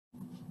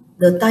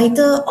The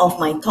title of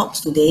my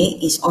talks today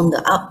is on the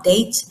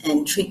updates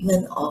and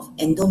treatment of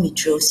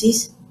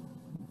endometriosis.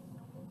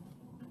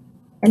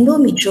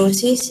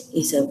 Endometriosis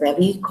is a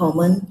very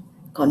common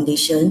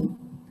condition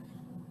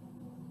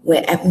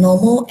where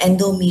abnormal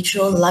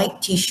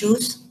endometrial-like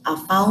tissues are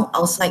found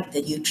outside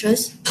the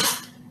uterus.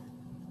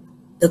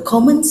 The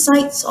common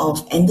sites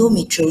of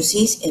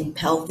endometriosis in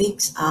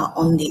pelvics are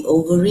on the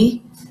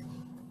ovary,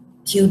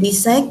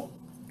 cul-de-sac,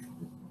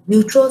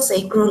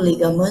 uterosacral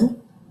ligament,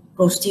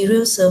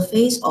 posterior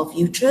surface of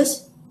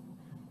uterus,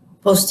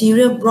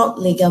 posterior broad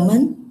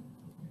ligament,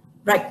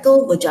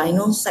 rectal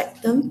vaginal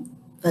septum,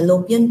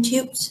 fallopian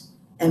tubes,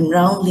 and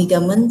round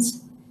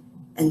ligaments,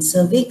 and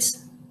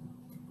cervix.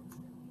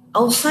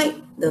 Outside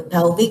the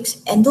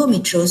pelvis,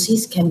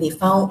 endometriosis can be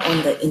found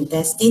on the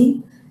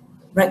intestine,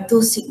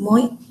 rectal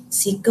sigmoid,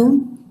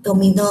 cecum,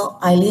 terminal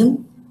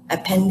ileum,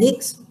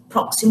 appendix,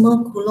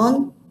 proximal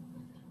colon,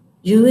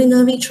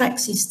 urinary tract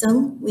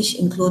system, which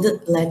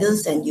included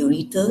bladders and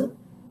ureter.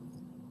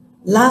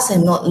 Last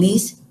and not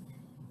least,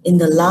 in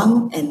the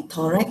lung and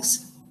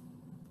thorax.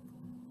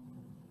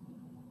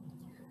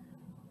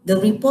 The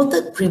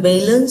reported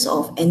prevalence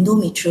of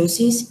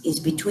endometriosis is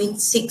between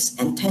 6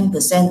 and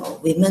 10%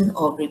 of women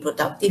of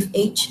reproductive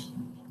age,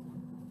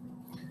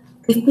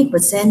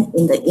 50%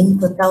 in the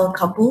infertile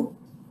couple,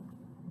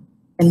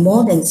 and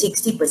more than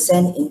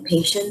 60% in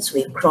patients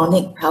with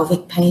chronic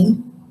pelvic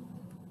pain.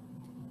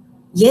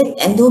 Yet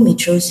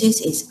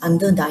endometriosis is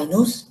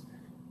underdiagnosed.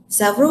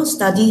 Several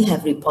studies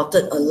have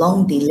reported a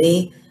long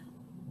delay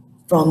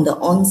from the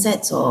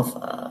onset of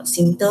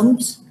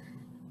symptoms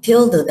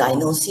till the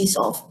diagnosis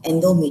of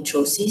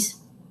endometriosis.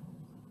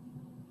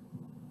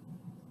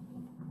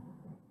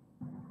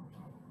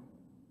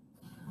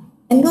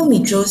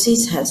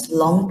 Endometriosis has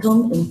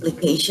long-term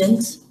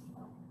implications.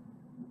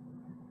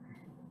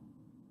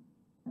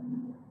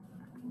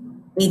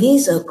 It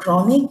is a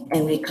chronic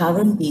and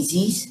recurrent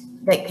disease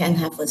that can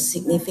have a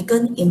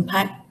significant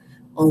impact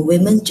on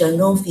women's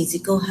general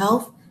physical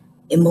health,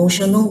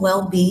 emotional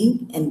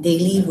well-being, and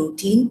daily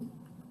routine.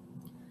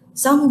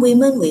 Some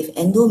women with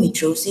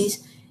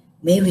endometriosis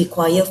may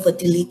require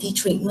fertility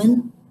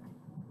treatment.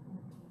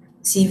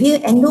 Severe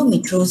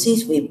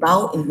endometriosis with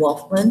bowel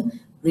involvement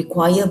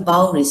require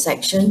bowel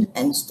resection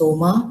and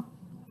stoma.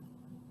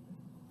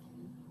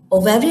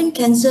 Ovarian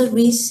cancer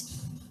risk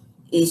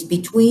is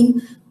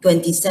between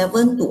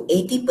 27 to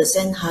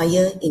 80%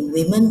 higher in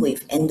women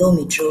with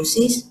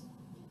endometriosis.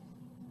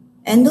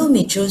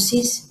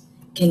 Endometriosis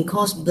can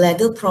cause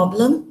bladder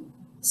problem,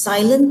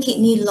 silent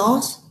kidney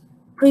loss,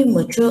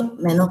 premature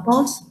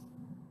menopause,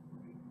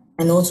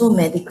 and also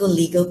medical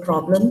legal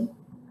problem.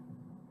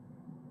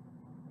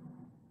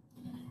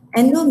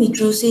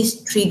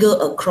 Endometriosis triggers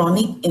a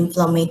chronic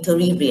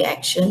inflammatory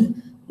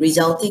reaction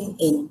resulting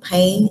in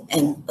pain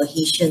and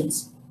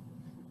adhesions.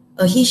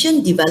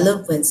 Adhesion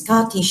develops when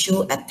scar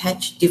tissue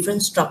attach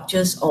different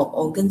structures or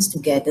organs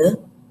together.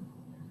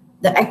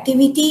 The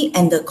activity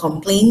and the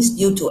complaints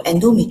due to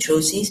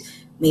endometriosis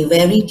may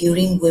vary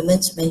during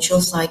women's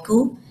menstrual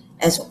cycle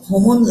as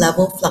hormone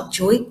level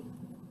fluctuate.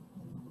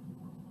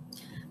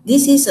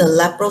 This is a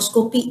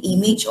laparoscopy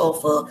image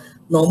of a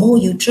normal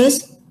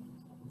uterus.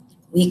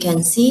 We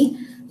can see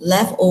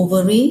left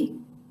ovary,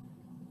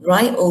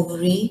 right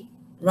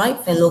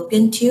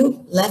fallopian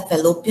tube, left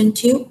fallopian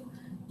tube,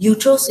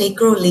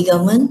 uterosacral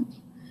ligament,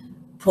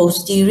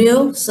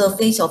 posterior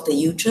surface of the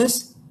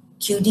uterus,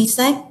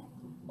 cul-de-sac,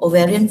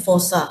 ovarian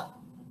fossa.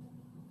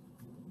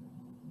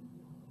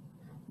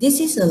 This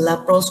is a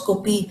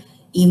laparoscopy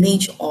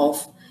image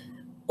of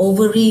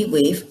ovary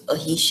with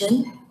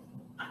adhesion.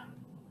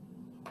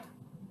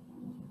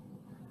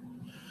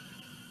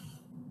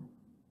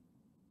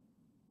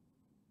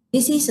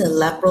 This is a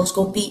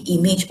laparoscopy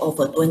image of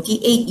a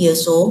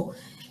 28-year-old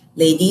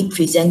lady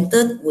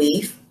presented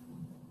with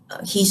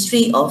a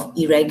history of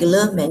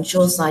irregular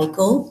menstrual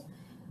cycle,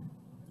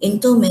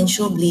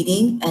 intermenstrual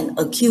bleeding, and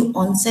acute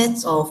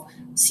onsets of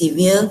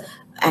severe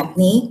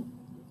acne.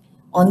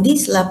 On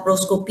this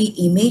laparoscopy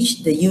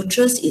image, the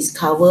uterus is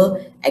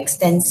covered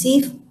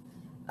extensive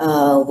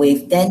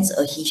with dense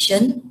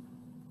adhesion.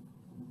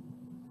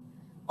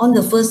 On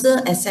the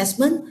further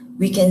assessment,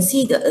 we can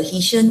see the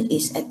adhesion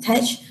is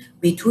attached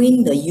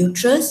between the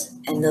uterus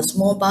and the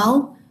small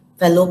bowel,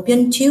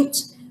 fallopian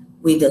tubes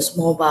with the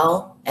small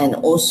bowel, and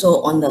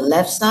also on the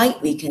left side,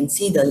 we can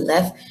see the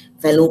left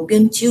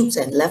fallopian tubes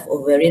and left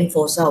ovarian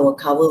fossa were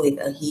covered with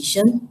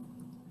adhesion.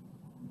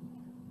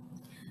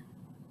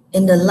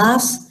 In the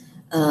last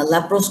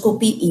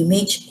laparoscopy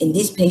image in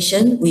this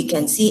patient, we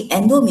can see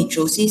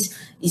endometriosis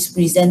is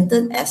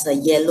presented as a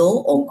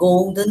yellow or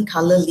golden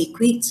color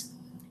liquid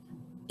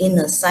in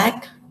a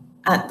sac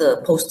at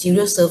the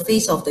posterior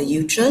surface of the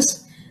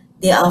uterus.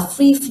 There are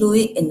free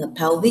fluid in the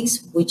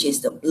pelvis, which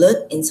is the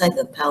blood inside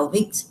the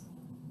pelvis.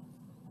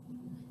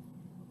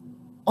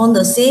 On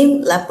the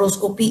same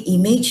laparoscopy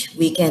image,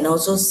 we can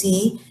also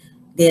see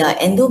there are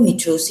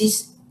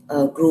endometriosis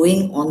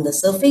growing on the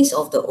surface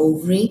of the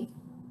ovary.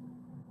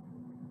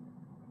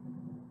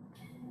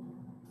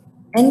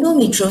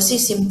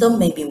 Endometriosis symptom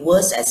may be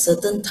worse at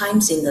certain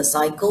times in the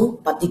cycle,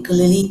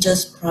 particularly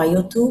just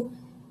prior to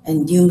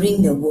and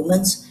during the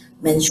woman's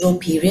menstrual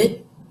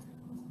period.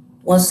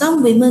 While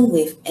some women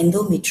with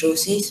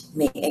endometriosis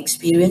may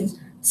experience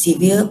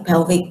severe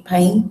pelvic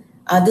pain,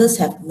 others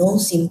have no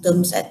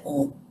symptoms at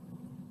all.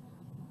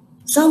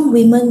 Some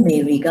women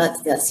may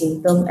regard their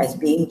symptom as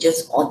being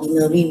just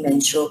ordinary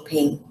menstrual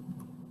pain.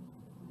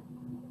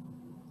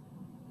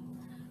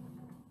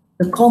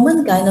 The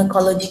common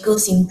gynecological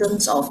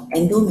symptoms of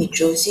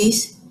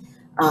endometriosis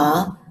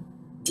are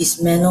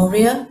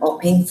dysmenorrhea or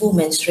painful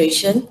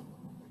menstruation,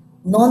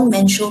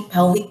 non-menstrual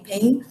pelvic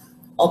pain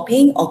or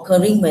pain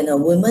occurring when a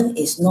woman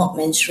is not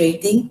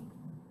menstruating,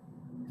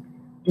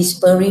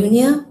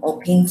 dyspareunia or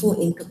painful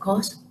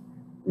intercourse,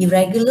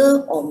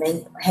 irregular or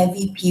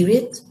heavy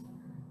periods,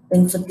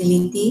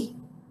 infertility.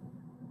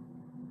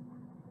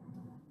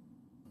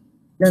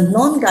 The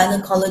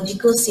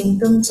non-gynecological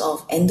symptoms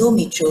of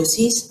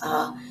endometriosis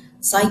are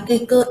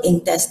cyclical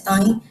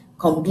intestine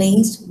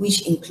complaints,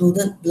 which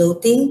included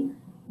bloating,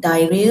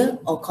 diarrhea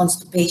or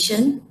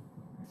constipation,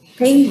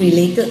 pain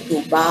related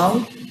to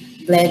bowel,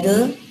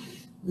 bladder,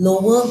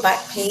 lower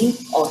back pain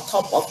or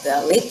top of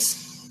their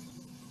legs,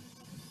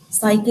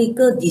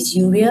 cyclical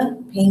dysuria,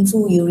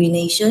 painful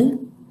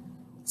urination,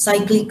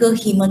 cyclical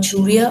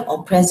hematuria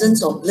or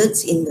presence of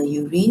bloods in the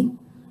urine,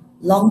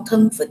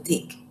 long-term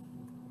fatigue.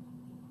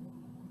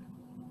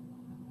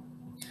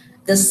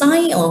 The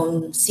sign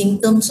or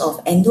symptoms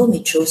of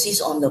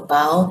endometriosis on the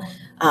bowel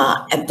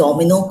are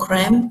abdominal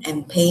cramp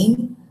and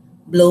pain,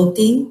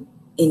 bloating,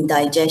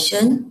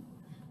 indigestion,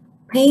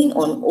 pain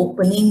on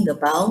opening the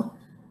bowel,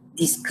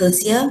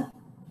 dyscursia,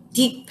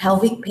 deep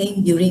pelvic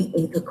pain during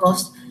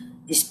intercourse,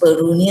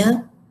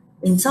 dyspareunia,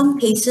 in some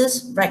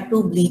cases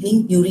rectal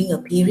bleeding during a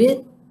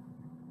period,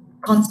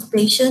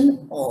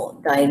 constipation or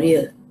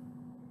diarrhea.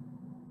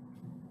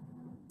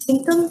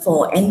 Symptoms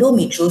for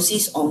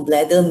endometriosis on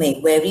bladder may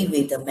vary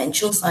with the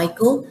menstrual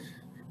cycle,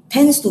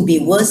 tends to be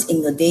worse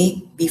in the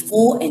day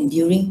before and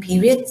during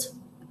periods.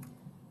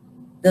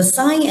 The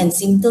sign and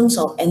symptoms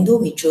of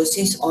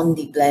endometriosis on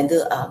the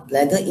bladder are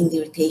bladder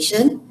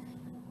irritation,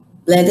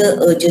 bladder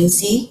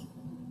urgency,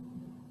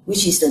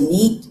 which is the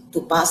need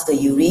to pass the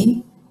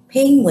urine,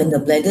 pain when the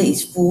bladder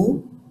is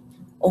full,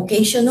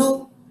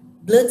 occasional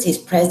blood is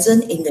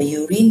present in the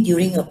urine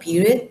during a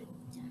period.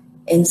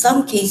 In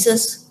some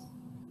cases,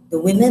 the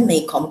women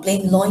may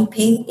complain loin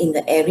pain in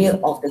the area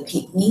of the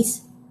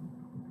kidneys.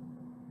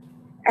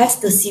 As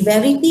the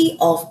severity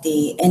of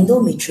the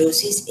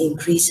endometriosis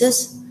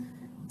increases,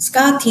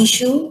 scar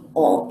tissue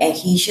or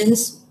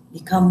adhesions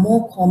become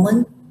more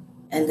common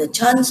and the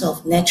chance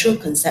of natural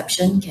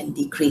conception can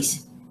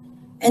decrease.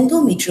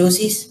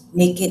 Endometriosis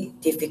make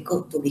it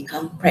difficult to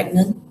become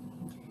pregnant.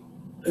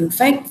 In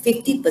fact,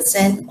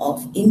 50%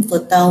 of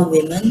infertile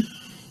women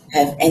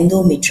have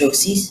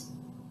endometriosis.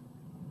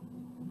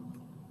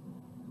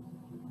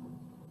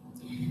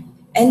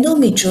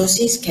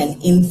 Endometriosis can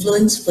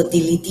influence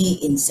fertility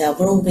in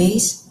several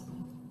ways.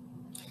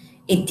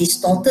 It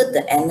distorted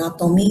the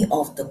anatomy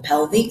of the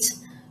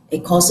pelvis.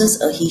 It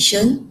causes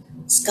adhesion,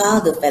 scar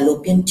the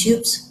fallopian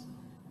tubes.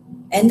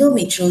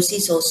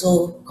 Endometriosis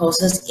also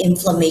causes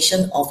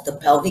inflammation of the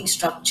pelvic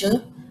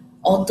structure,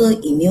 alter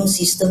immune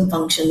system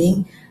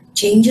functioning,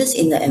 changes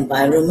in the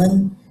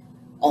environment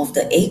of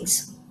the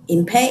eggs,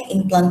 impair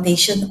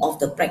implantation of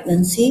the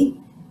pregnancy,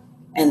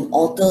 and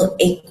alter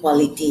egg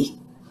quality.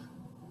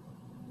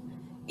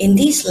 In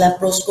this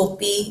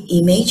laparoscopy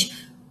image,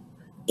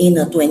 in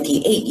a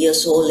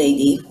 28-year-old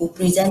lady who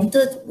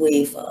presented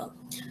with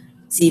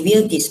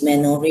severe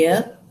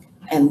dysmenorrhea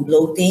and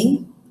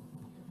bloating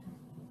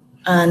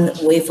and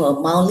with a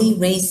mildly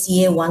raised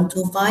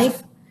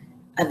CA125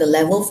 at the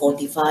level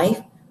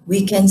 45,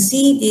 we can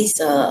see this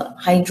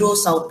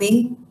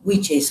hydrosalpingo,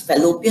 which is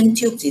fallopian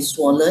tubes is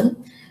swollen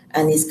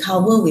and is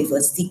covered with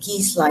a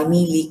sticky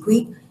slimy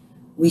liquid,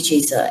 which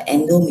is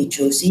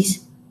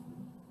endometriosis.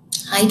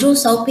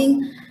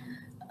 Hydrosalpingo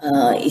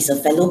is a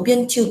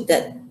fallopian tube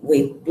that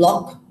will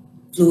block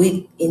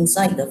fluid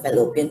inside the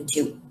fallopian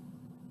tube.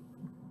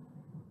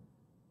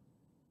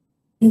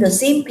 In the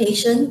same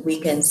patient, we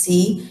can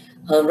see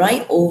her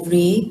right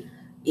ovary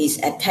is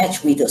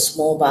attached with a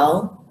small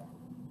bowel.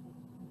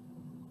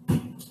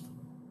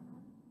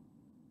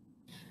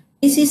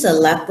 This is a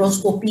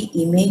laparoscopy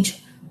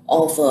image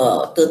of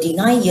a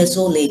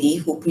 39-year-old lady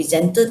who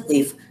presented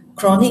with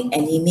chronic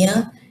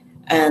anemia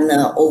and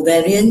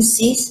ovarian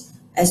cyst.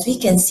 As we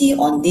can see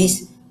on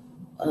this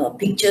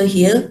picture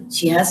here,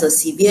 she has a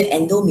severe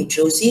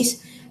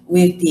endometriosis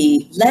with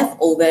the left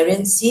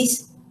ovarian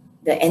cyst,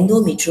 the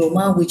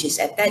endometrioma, which is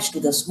attached to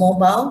the small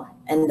bowel,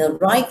 and the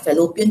right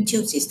fallopian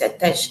tubes is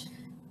attached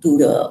to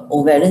the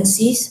ovarian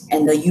cyst,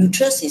 and the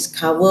uterus is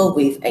covered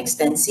with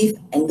extensive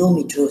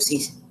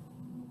endometriosis.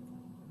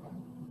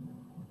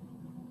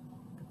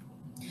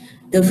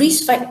 The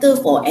risk factor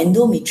for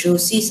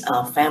endometriosis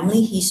are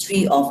family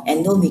history of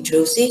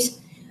endometriosis,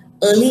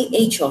 early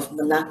age of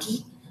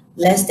menarche,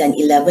 less than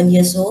 11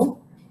 years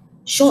old,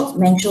 short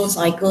menstrual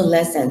cycle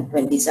less than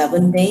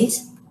 27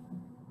 days,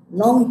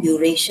 long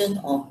duration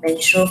of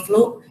menstrual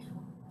flow,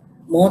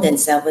 more than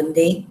 7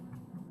 days,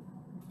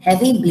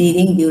 heavy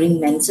bleeding during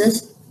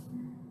menses,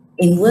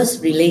 inverse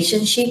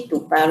relationship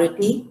to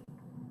parity,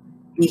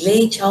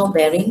 delayed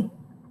childbearing,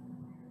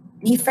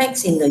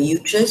 defects in the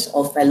uterus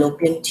or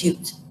fallopian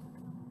tubes.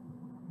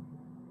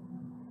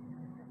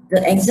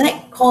 The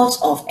exact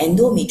cause of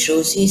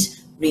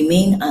endometriosis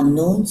remain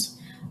unknown.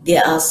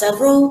 There are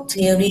several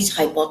theories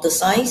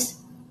hypothesized.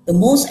 The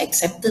most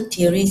accepted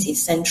theory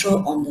is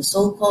central on the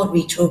so-called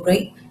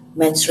retrograde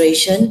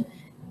menstruation,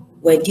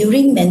 where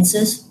during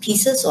menses,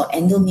 pieces of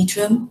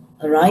endometrium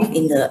arrive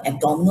in the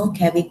abdominal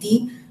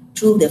cavity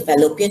through the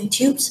fallopian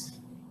tubes,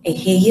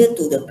 adhere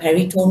to the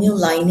peritoneal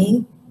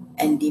lining,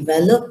 and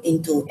develop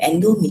into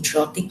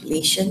endometriotic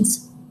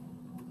lesions.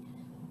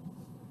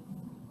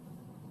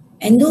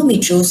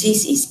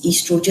 Endometriosis is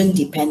estrogen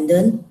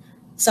dependent.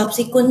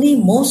 Subsequently,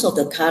 most of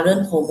the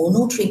current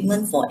hormonal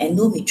treatment for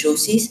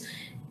endometriosis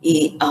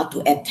are to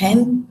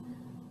attempt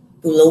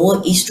to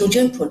lower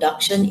estrogen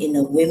production in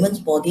a woman's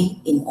body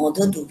in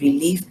order to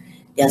relieve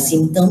their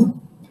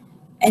symptom.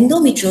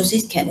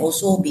 Endometriosis can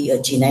also be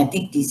a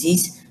genetic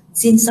disease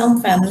since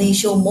some families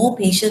show more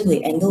patients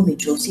with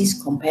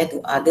endometriosis compared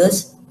to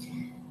others.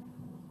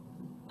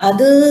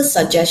 Other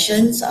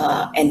suggestions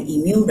are an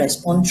immune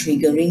response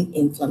triggering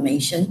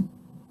inflammation.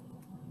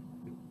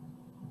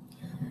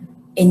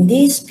 In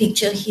this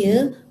picture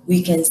here,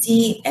 we can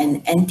see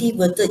an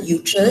anteverted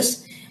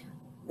uterus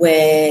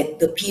where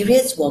the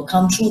periods will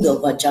come through the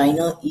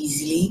vagina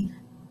easily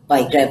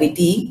by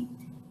gravity.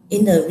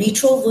 In the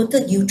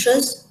retroverted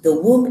uterus, the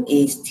womb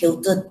is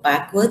tilted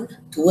backward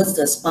towards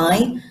the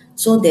spine,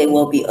 so there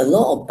will be a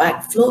lot of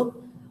backflow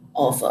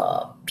of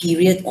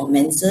period or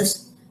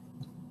menses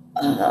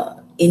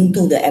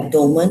into the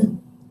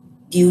abdomen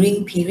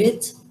during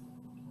periods.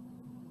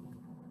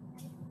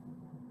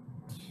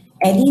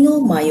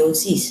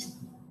 Adenomyosis.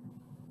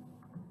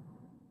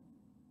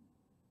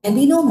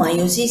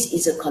 Adenomyosis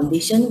is a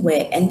condition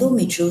where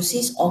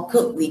endometriosis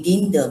occurs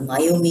within the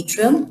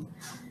myometrium,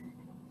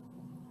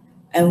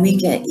 and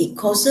it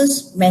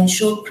causes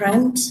menstrual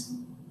cramps,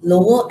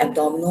 lower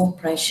abdominal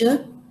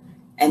pressure,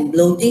 and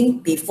bloating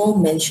before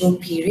menstrual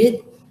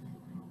period.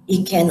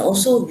 It can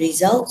also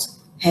result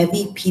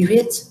heavy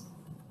periods.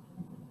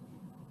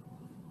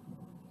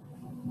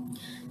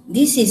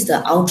 This is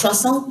the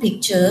ultrasound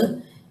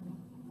picture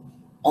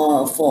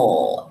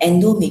for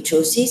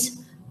endometriosis.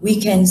 We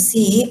can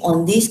see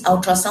on this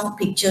ultrasound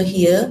picture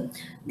here,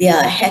 they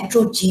are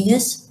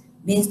heterogeneous,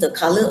 means the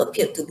color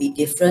appeared to be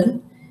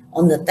different.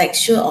 On the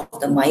texture of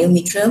the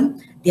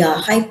myometrium, they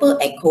are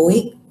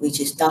hyperechoic, which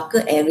is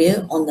darker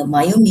area on the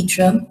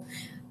myometrium,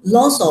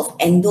 loss of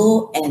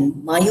endo and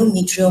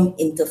myometrium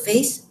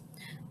interface.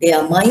 There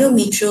are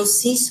myometrial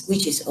cysts,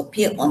 which is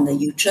appear on the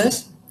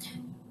uterus.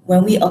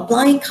 When we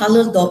apply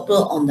color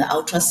Doppler on the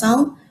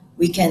ultrasound,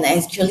 we can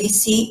actually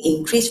see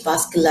increased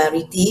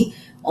vascularity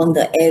on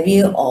the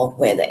area of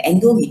where the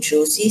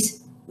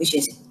endometriosis, which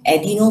is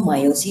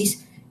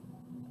adenomyosis,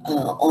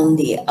 on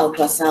the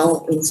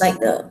ultrasound inside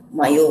the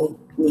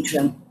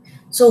myometrium.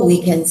 So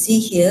we can see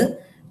here,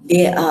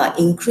 there are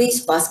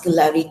increased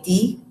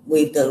vascularity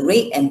with the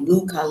red and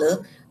blue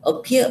color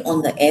appear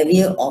on the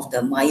area of the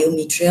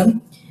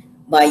myometrium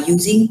by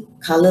using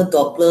color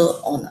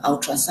Doppler on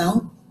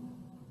ultrasound.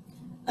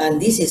 And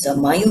this is a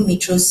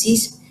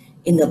myometriosis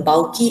in the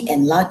bulky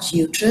and large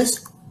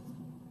uterus.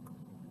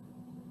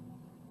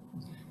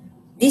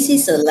 This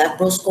is a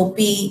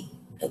laparoscopy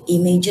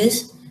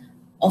images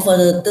of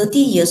a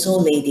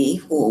 30-year-old lady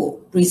who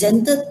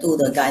presented to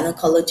the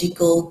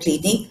gynecological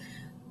clinic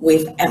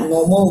with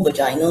abnormal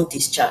vaginal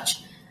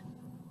discharge.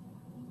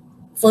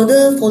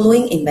 Further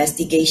following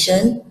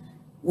investigation,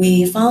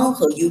 we found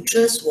her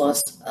uterus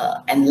was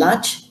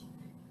enlarged,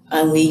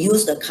 and we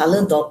used the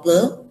color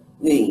Doppler.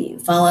 We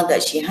found out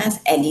that she has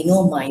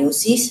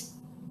adenomyosis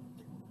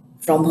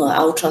from her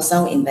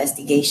ultrasound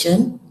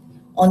investigation.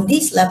 On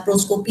this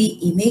laparoscopy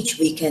image,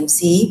 we can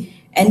see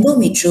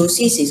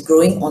endometriosis is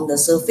growing on the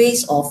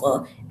surface of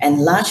an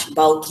enlarged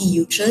bulky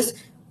uterus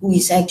who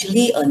is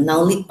actually a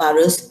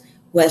nulliparous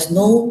who has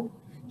no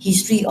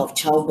history of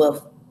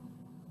childbirth.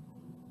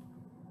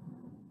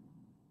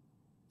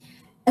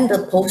 And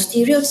the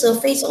posterior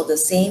surface of the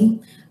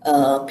same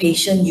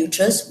patient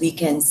uterus, we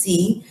can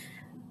see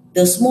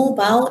the small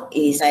bowel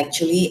is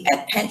actually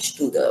attached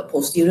to the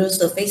posterior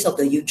surface of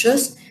the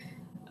uterus,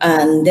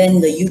 and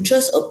then the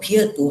uterus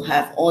appeared to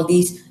have all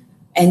these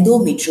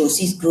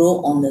endometriosis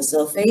grow on the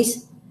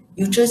surface.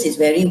 Uterus is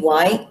very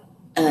wide,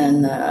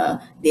 and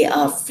there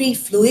are free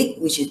fluid,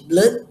 which is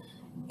blood,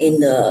 in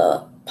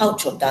the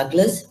pouch of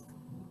Douglas.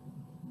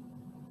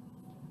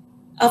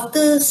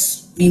 After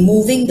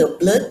removing the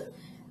blood,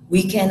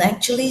 we can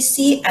actually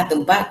see at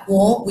the back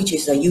wall, which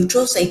is the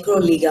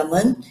uterosacral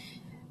ligament,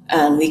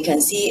 and we can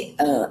see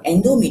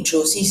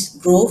endometriosis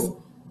growth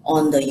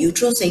on the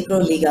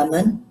uterosacral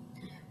ligament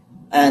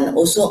and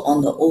also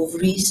on the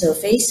ovary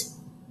surface.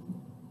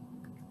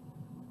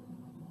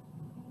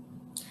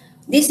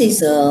 This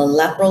is a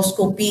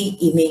laparoscopy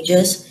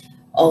images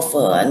of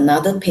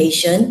another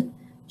patient.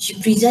 She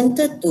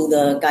presented to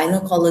the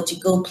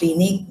gynecological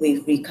clinic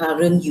with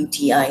recurrent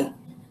UTI.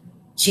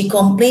 She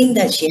complained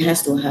that she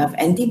has to have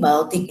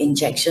antibiotic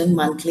injection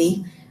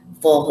monthly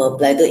for her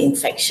bladder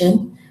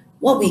infection.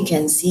 What we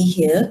can see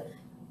here,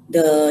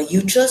 the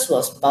uterus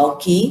was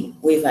bulky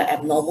with an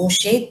abnormal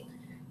shape,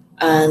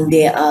 and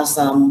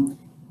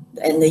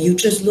the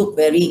uterus looked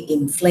very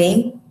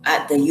inflamed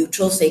at the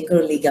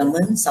uterosacral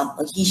ligament, some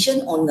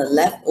adhesion on the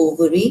left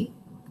ovary.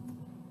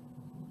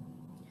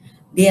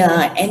 There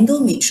are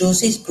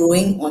endometriosis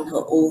growing on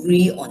her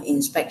ovary on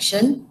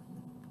inspection,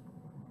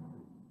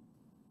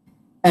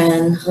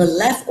 and her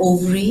left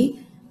ovary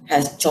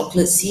has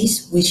chocolate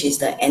cyst, which is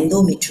the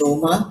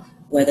endometrioma,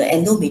 where the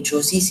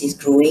endometriosis is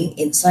growing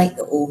inside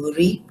the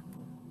ovary.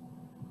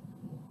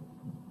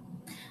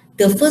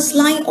 The first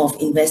line of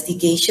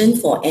investigation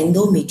for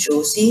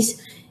endometriosis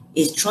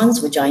is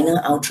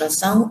transvaginal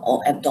ultrasound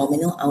or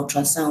abdominal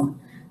ultrasound.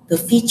 The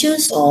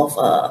features of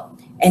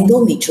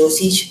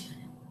endometriosis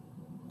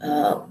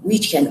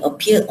which can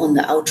appear on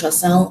the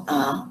ultrasound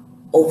are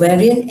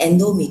ovarian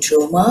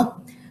endometrioma,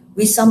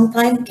 which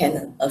sometimes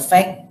can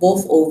affect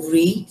both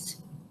ovaries.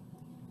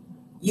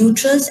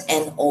 Uterus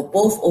and or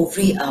both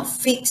ovaries are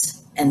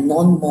fixed and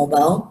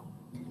non-mobile.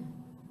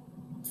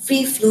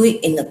 Free fluid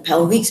in the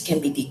pelvis can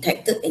be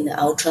detected in the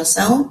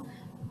ultrasound.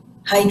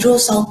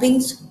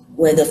 Hydrosalpinx,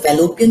 where the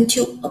fallopian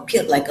tube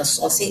appeared like a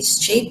sausage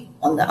shape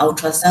on the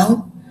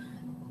ultrasound.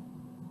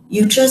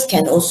 Uterus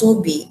can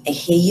also be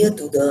adhered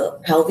to the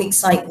pelvic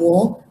side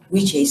wall,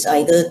 which is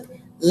either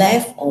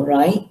left or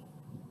right.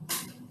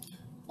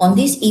 On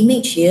this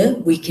image here,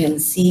 we can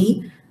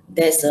see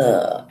there's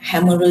a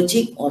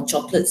hemorrhagic or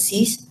chocolate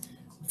cyst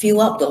fill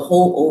up the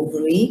whole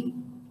ovary.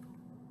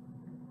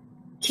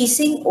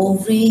 Kissing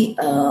ovarian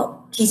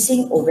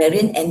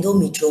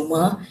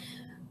endometrioma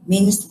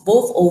means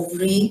both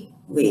ovary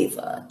with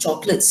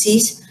chocolate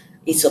cyst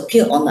is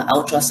appear on the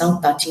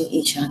ultrasound touching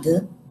each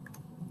other.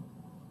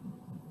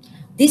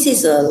 This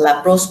is a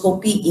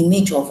laparoscopy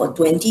image of a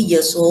 20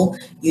 years old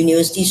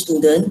university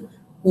student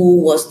who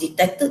was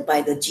detected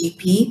by the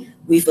GP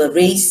with a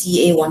raised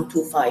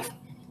CA125.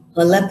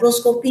 Her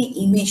laparoscopy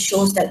image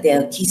shows that they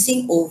are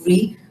kissing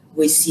ovary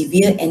with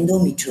severe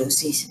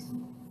endometriosis.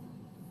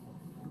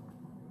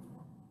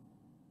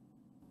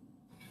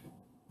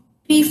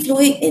 Free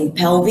fluid in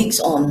pelvis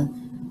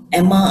on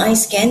MRI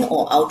scan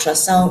or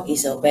ultrasound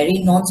is a very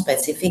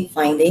non-specific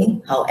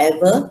finding.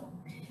 However,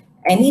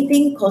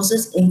 anything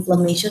causes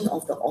inflammation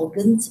of the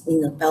organs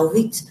in the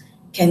pelvis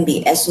can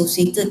be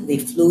associated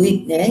with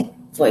fluid there.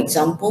 For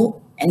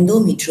example,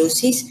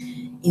 endometriosis,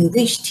 in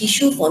which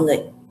tissue from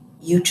the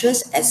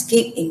uterus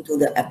escape into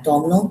the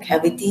abdominal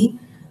cavity,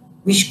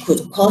 which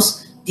could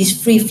cause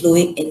this free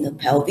fluid in the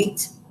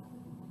pelvis.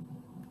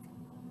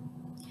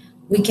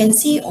 We can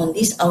see on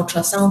this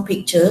ultrasound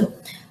picture,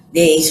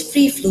 there is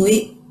free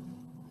fluid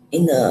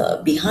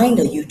behind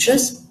the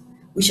uterus,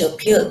 which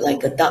appeared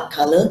like a dark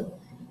color.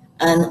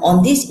 And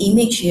on this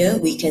image here,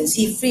 we can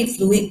see free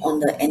fluid on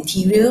the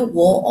anterior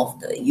wall of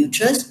the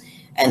uterus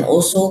and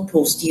also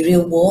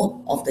posterior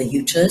wall of the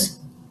uterus.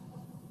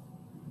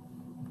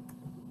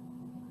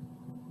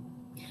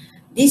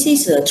 This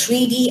is a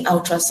 3D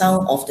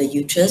ultrasound of the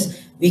uterus.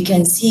 We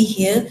can see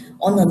here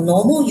on a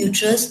normal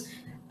uterus,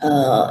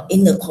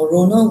 in the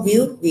coronal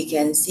view, we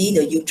can see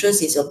the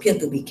uterus is appeared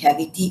to be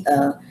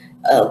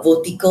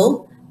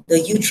vertical. The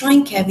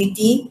uterine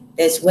cavity,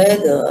 that's where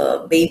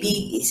the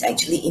baby is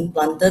actually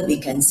implanted, we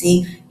can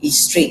see is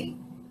straight.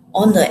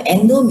 On the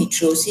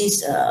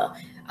endometriosis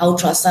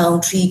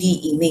ultrasound,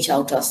 3D image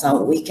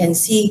ultrasound, we can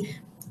see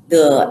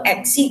the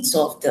axis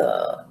of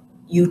the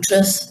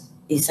uterus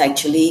is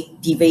actually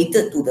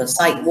deviated to the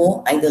side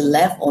wall, either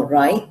left or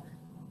right.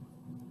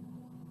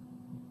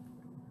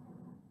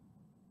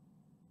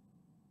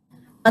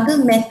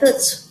 Other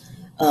methods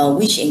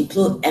which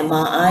include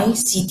MRI,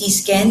 CT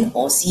scan,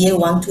 or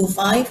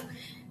CA125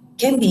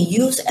 can be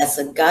used as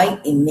a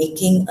guide in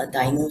making a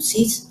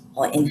diagnosis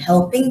or in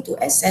helping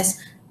to assess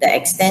the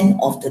extent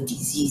of the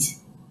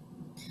disease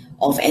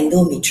of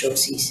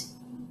endometriosis.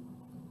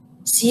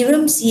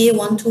 Serum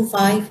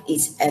CA125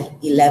 is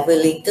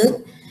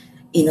elevated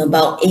in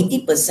about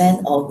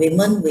 80% of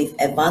women with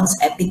advanced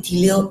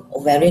epithelial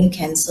ovarian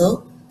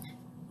cancer,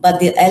 but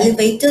the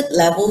elevated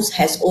levels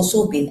has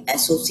also been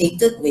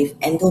associated with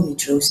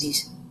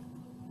endometriosis.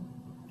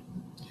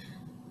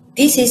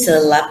 This is a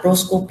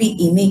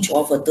laparoscopy image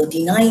of a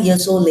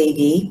 39-year-old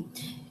lady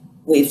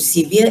with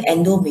severe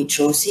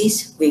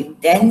endometriosis with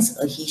dense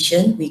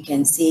adhesion. We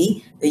can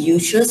see the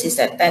uterus is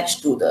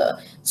attached to the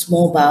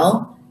small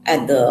bowel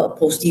at the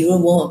posterior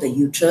wall of the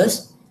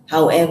uterus.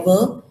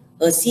 However,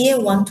 a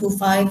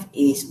CA125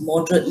 is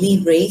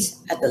moderately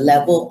raised at the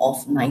level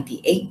of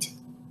 98.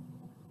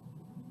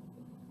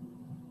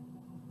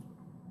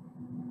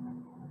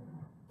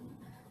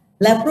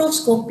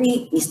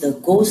 Laparoscopy is the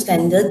gold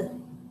standard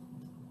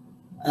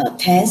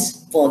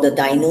test for the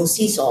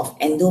diagnosis of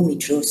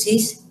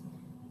endometriosis.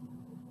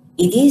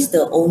 It is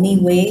the only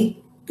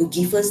way to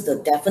give us the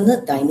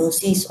definite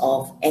diagnosis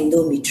of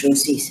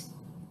endometriosis.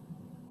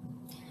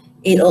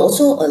 It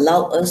also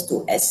allows us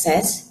to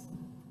assess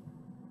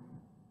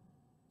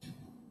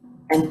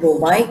and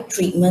provide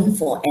treatment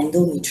for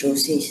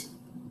endometriosis.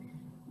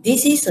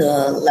 This is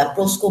a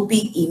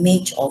laparoscopy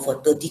image of a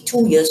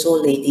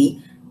 32-year-old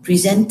lady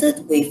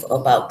presented with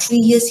about 3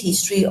 years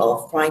history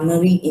of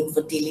primary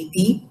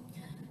infertility.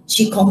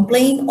 She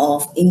complained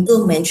of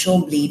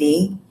intermenstrual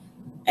bleeding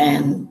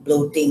and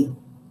bloating.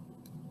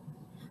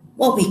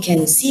 What we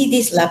can see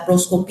this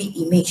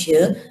laparoscopy image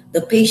here,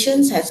 the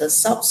patient has a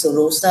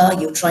subserosa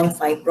uterine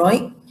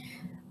fibroid,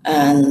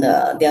 and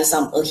there are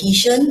some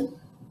adhesion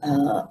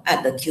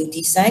at the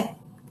QT sac.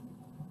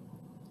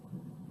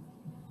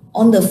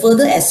 On the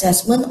further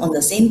assessment on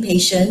the same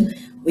patient,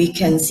 we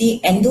can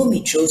see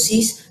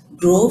endometriosis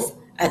growth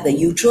at the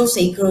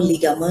uterosacral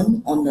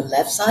ligament on the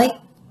left side,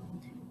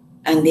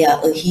 and there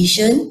are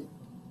adhesion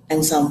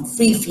and some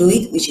free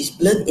fluid, which is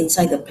blood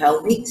inside the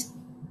pelvis.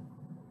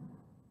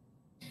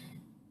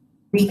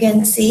 We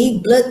can see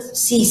blood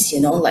cysts,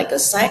 like a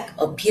sac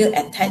appear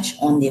attached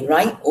on the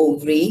right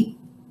ovary,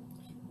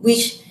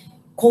 which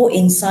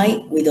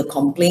coincide with a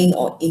complaint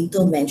of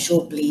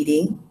intermenstrual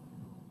bleeding.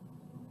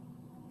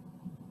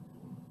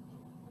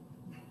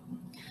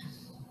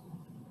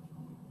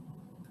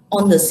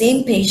 On the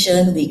same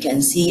patient, we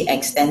can see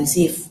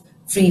extensive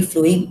free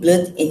fluid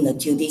blood in the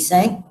QT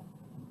sac.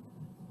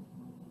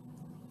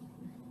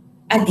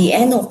 At the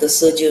end of the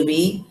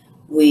surgery,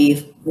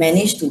 we've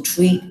managed to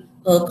treat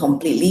her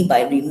completely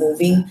by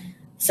removing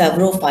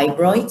several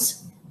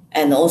fibroids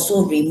and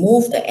also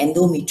remove the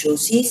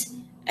endometriosis.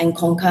 And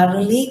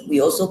concurrently,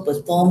 we also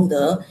perform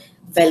the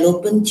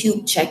fallopian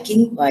tube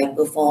checking by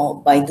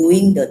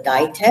doing the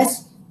dye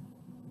test.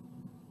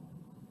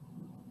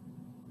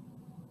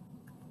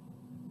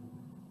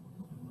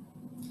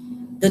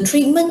 The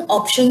treatment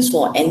options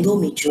for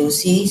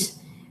endometriosis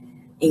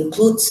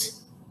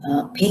includes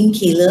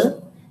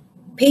painkiller,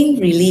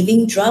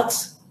 pain-relieving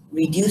drugs,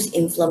 reduce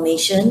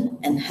inflammation,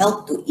 and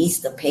help to ease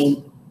the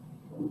pain.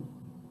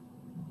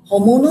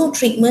 Hormonal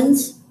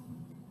treatments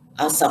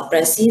are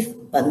suppressive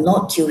but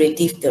not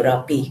curative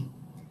therapy.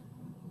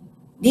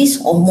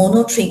 These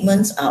hormonal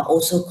treatments are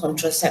also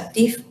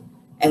contraceptive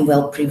and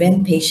will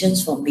prevent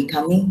patients from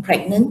becoming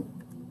pregnant.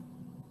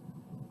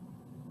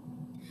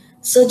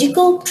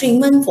 Surgical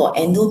treatment for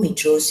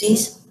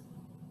endometriosis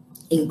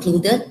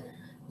included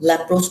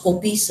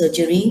laparoscopy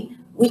surgery,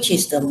 which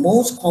is the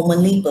most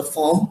commonly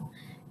performed.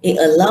 It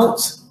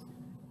allows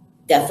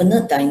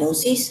definite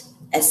diagnosis,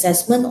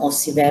 assessment of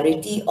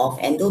severity of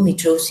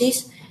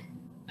endometriosis,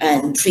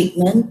 and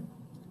treatment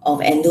of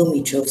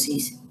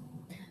endometriosis.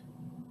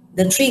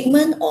 The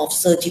treatment of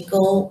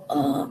surgical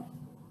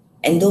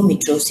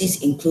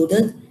endometriosis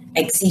included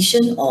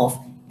excision of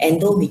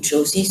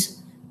endometriosis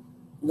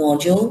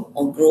nodule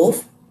or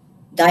growth,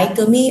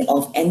 dichotomy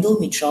of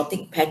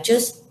endometriotic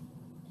patches.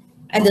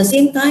 At the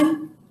same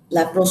time,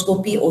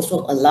 laparoscopy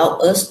also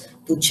allowed us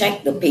to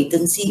check the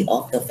patency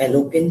of the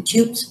fallopian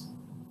tubes.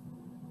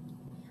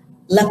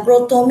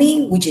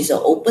 Laparotomy, which is an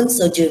open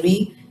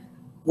surgery,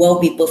 will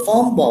be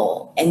performed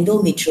for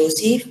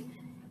endometriosis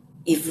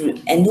if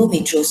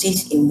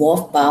endometriosis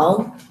involves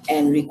bowel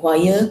and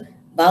require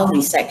bowel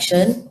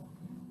resection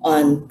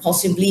and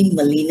possibly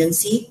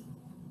malignancy.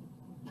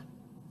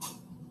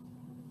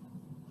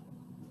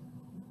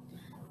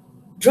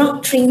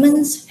 Drug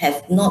treatments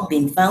have not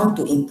been found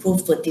to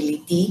improve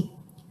fertility.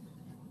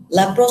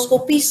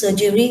 Laparoscopy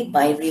surgery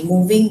by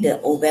removing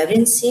the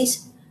ovarian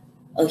cyst,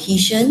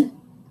 adhesion,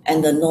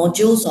 and the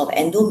nodules of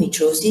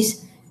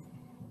endometriosis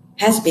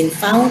has been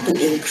found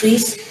to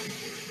increase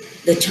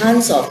the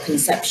chance of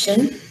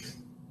conception,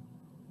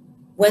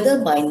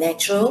 whether by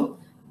natural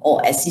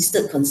or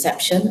assisted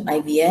conception,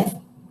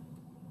 IVF.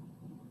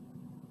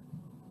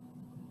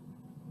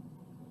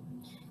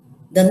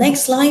 The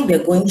next slide,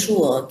 we're going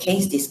through a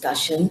case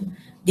discussion.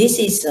 This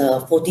is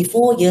a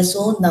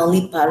 44-year-old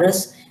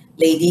nulliparous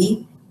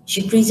lady.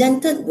 She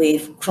presented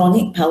with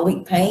chronic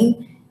pelvic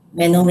pain,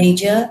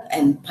 menorrhagia,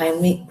 and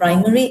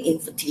primary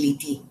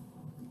infertility.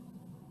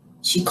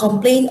 She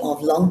complained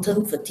of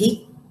long-term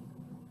fatigue.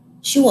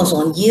 She was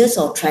on years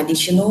of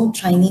traditional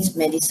Chinese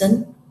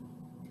medicine.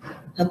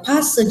 Her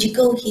past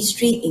surgical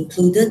history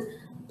included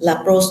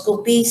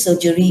laparoscopy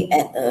surgery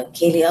at a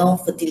KL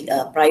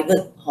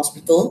private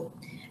hospital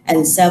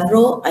and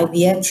several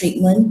IVF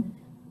treatment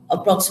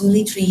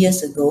approximately 3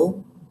 years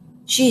ago.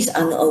 She is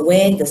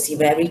unaware the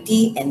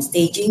severity and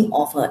staging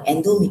of her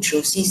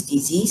endometriosis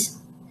disease.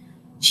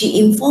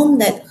 She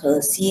informed that her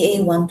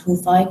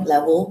CA125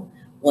 level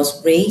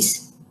was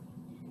raised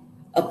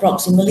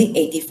approximately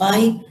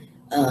 85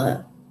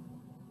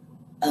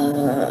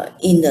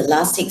 in the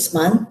last 6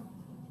 months.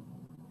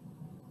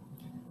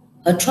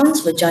 A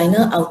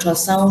transvaginal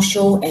ultrasound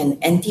showed an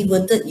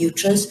anteverted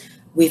uterus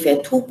with a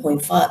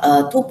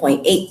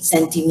 2.8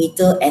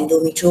 centimeter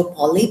endometrial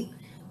polyp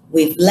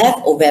with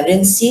left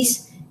ovarian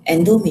cyst,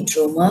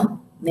 endometrioma,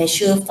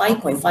 measure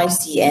 5.5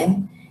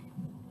 cm,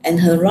 and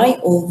her right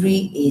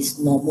ovary is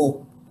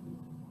normal.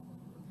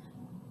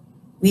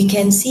 We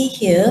can see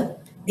here,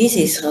 this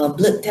is her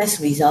blood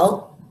test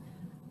result.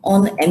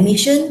 On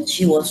admission,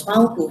 she was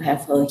found to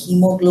have her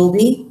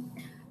hemoglobin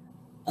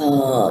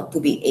to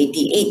be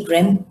 88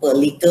 grams per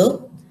liter,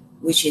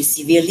 which is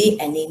severely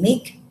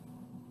anemic.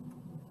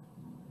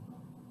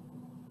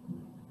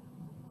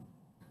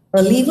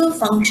 Her liver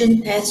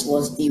function test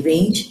was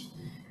deranged.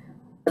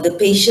 The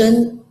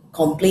patient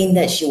complained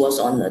that she was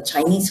on a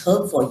Chinese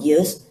herb for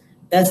years.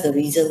 That's the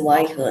reason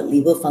why her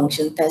liver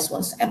function test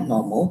was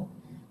abnormal.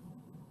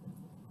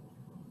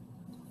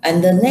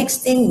 And the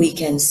next thing we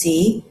can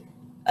see,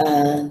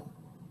 the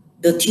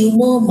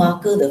tumor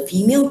marker, the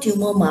female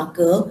tumor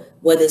marker,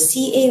 where the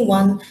CA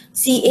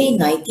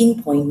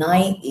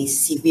 19.9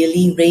 is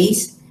severely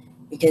raised.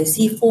 You can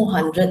see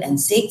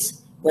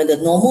 406, where the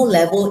normal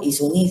level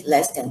is only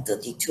less than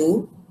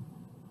 32.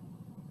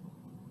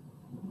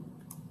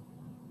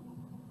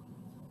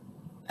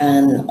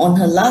 And on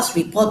her last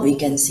report, we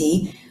can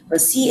see her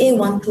CA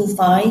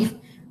 125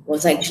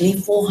 was actually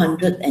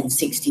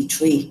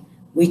 463,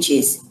 which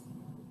is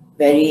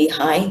very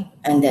high,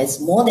 and there's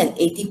more than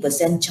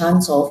 80%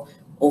 chance of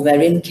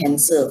ovarian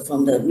cancer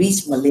from the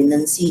risk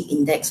malignancy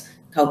index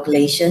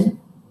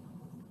calculation.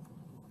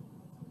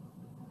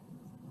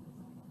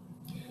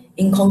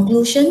 In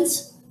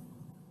conclusions,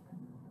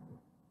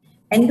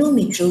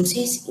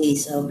 endometriosis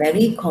is a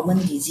very common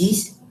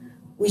disease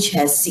which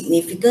has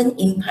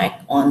significant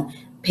impact on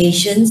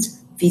patients'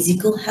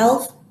 physical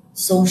health,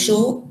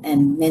 social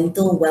and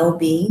mental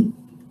well-being.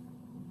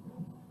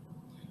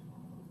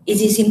 It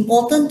is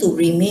important to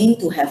remain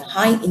to have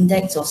high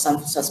index of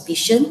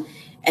suspicion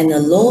and a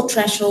low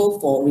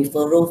threshold for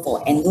referral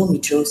for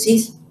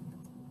endometriosis.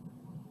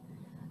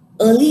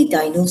 Early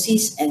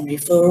diagnosis and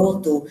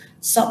referral to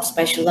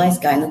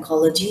subspecialized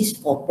gynecologists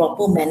for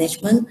proper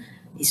management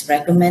is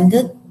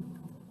recommended.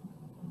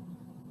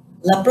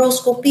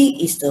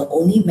 Laparoscopy is the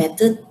only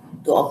method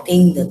to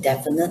obtain the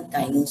definite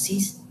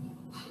diagnosis.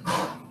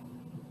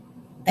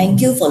 Thank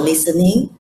you for listening.